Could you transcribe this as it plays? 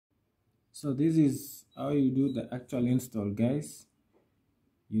So this is how you do the actual install, guys.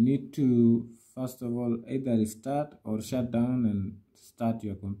 You need to first of all either restart or shut down and start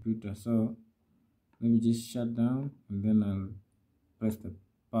your computer. So let me just shut down and then I'll press the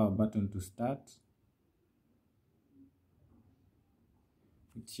power button to start.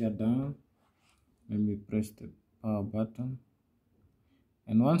 It's shut down. Let me press the power button,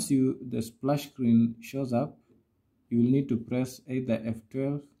 and once the splash screen shows up, you will need to press either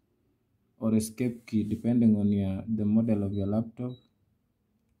F12 or escape key depending on the model of your laptop.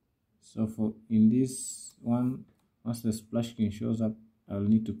 So for in this one, once the splash screen shows up, I'll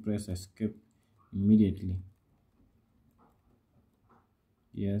need to press escape immediately.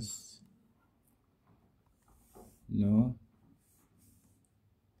 Yes, no.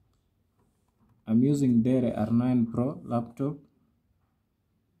 I'm using Dell R9 Pro laptop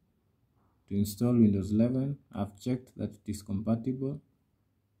to install Windows 11. I've checked that it is compatible.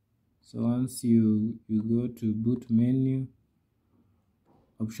 So once you go to boot menu,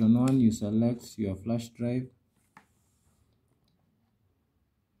 option 1, you select your flash drive.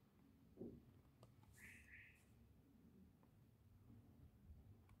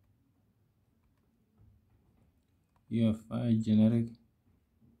 Your file generic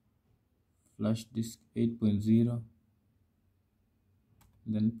flash disk 8.0,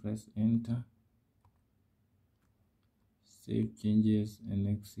 then press enter, save changes and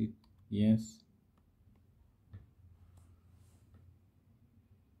exit. Yes.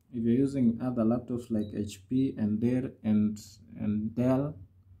 If you're using other laptops like HP and Dell,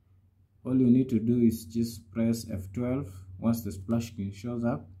 all you need to do is just press F12. Once the splash screen shows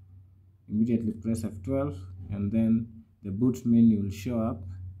up, immediately press F12, and then the boot menu will show up,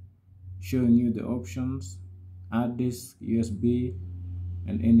 showing you the options, hard disk, USB,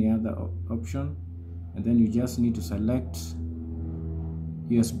 and any other option. And then you just need to select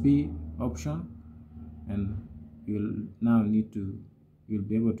USB option, and you'll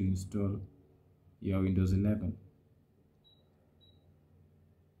be able to install your Windows 11.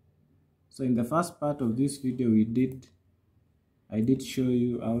 So in the first part of this video I did show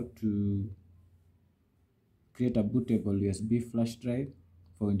you how to create a bootable USB flash drive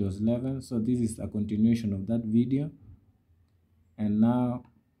for Windows 11. So this is a continuation of that video, and now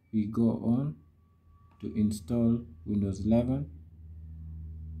we go on to install Windows 11.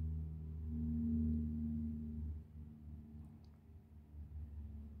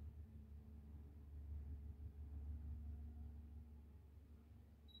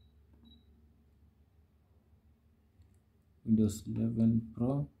 Windows 11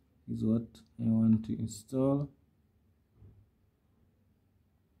 Pro is what I want to install.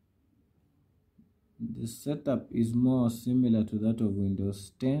 The setup is more similar to that of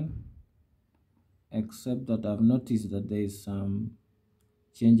Windows 10, except that I've noticed that there is some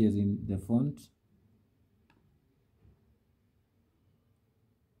changes in the font.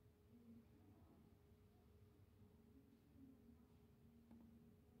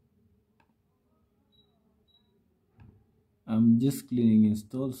 I'm just cleaning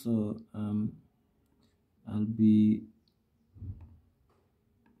install, so I'll be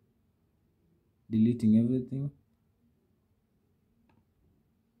deleting everything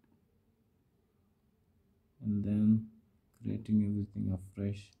and then creating everything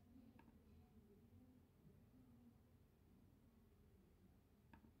afresh.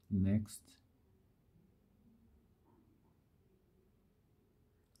 Next.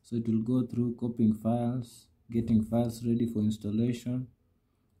 So it will go through copying files, getting files ready for installation,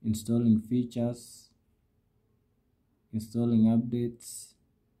 installing features, installing updates,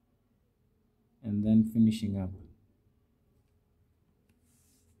 and then finishing up.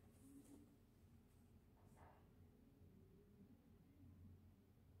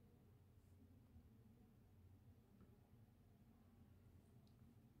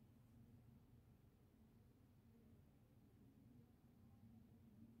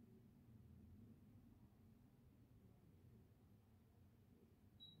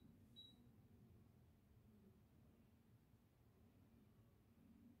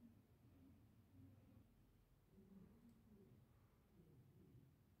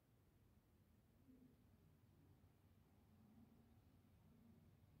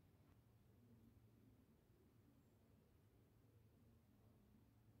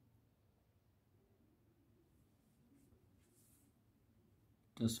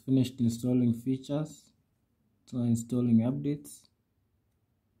 Just finished installing features, so installing updates.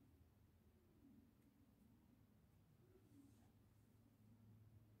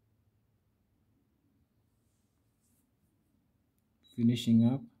 Finishing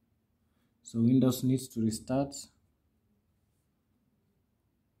up. So Windows needs to restart.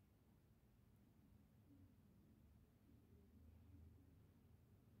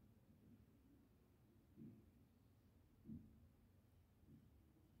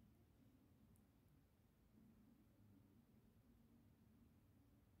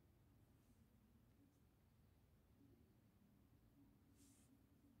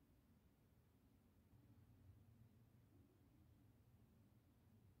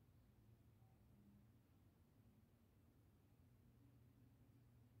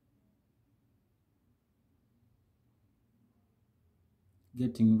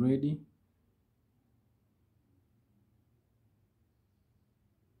 getting ready.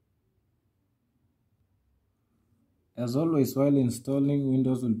 As always, while installing,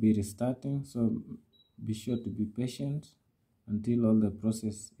 Windows will be restarting, so be sure to be patient until all the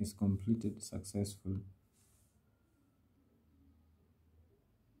process is completed successfully.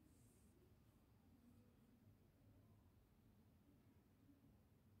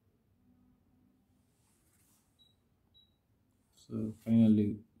 So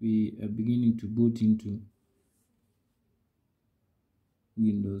finally, we are beginning to boot into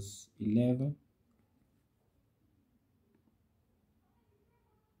Windows 11.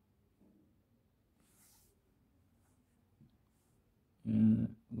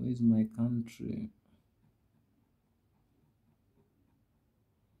 Where's my country?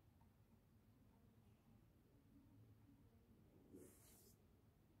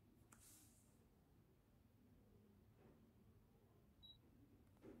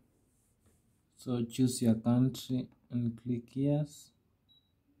 So choose your country and click yes.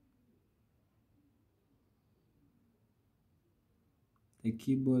 The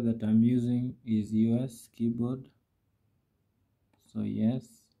keyboard that I'm using is US keyboard. So yes.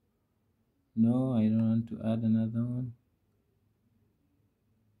 No, I don't want to add another one.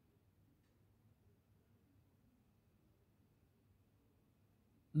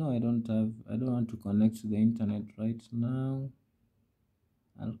 No, I don't want to connect to the internet right now.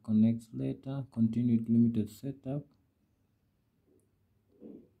 I'll connect later. Continue with limited setup.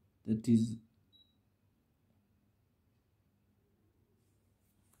 That is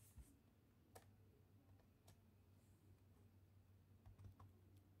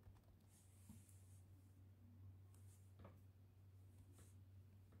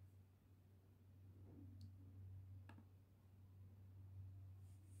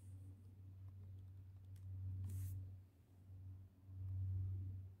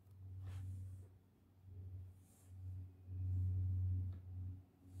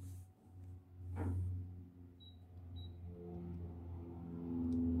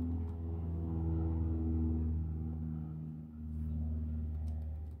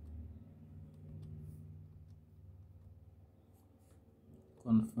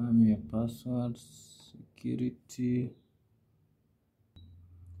confirm your passwords, security.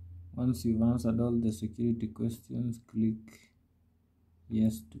 Once you've answered all the security questions, click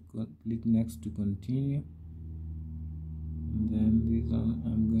yes to click next to continue. And then this one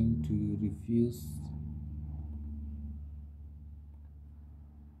I'm going to refuse.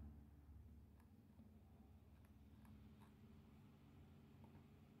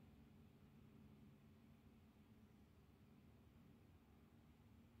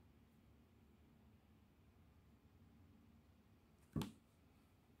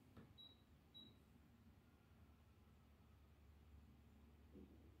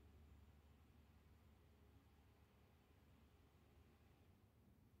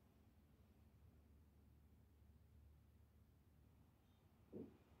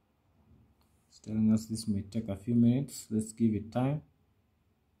 It's telling us this may take a few minutes. Let's give it time.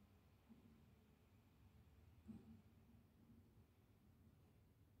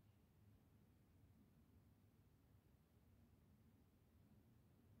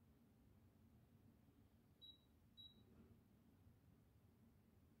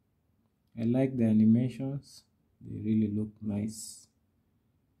 I like the animations, they really look nice.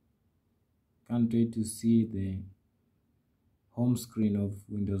 Can't wait to see the home screen of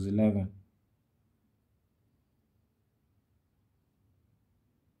Windows 11.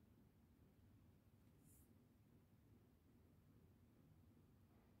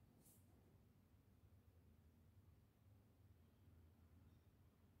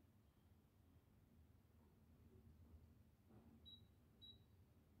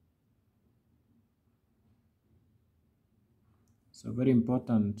 So very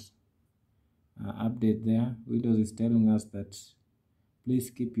important update there. Windows is telling us that please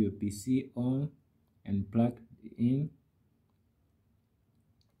keep your PC on and plugged in.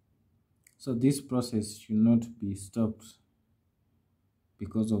 So this process should not be stopped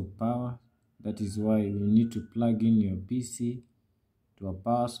because of power. That is why you need to plug in your PC to a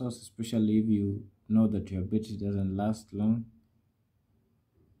power source, especially if you know that your battery doesn't last long.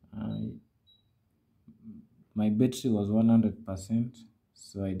 My battery was 100%,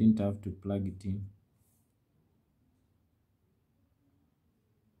 so I didn't have to plug it in.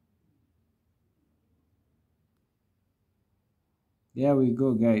 There we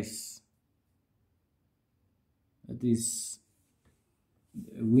go, guys. That is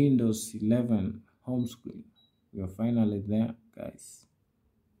Windows 11 home screen. We are finally there, guys.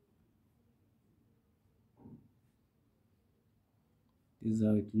 This is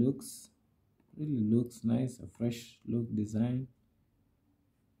how it looks. Really looks nice, a fresh look design.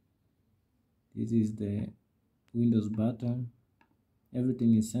 This is the Windows button.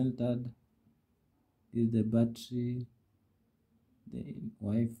 Everything is centered. This is the battery, the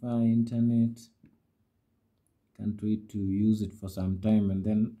Wi-Fi, internet. Can't wait to use it for some time and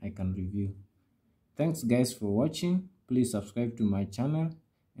then I can review. Thanks guys for watching. Please subscribe to my channel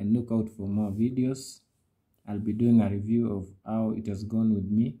and look out for more videos. I'll be doing a review of how it has gone with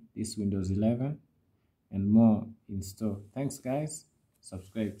me, this Windows 11, and more in store. Thanks guys.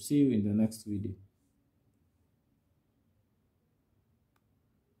 Subscribe. See you in the next video.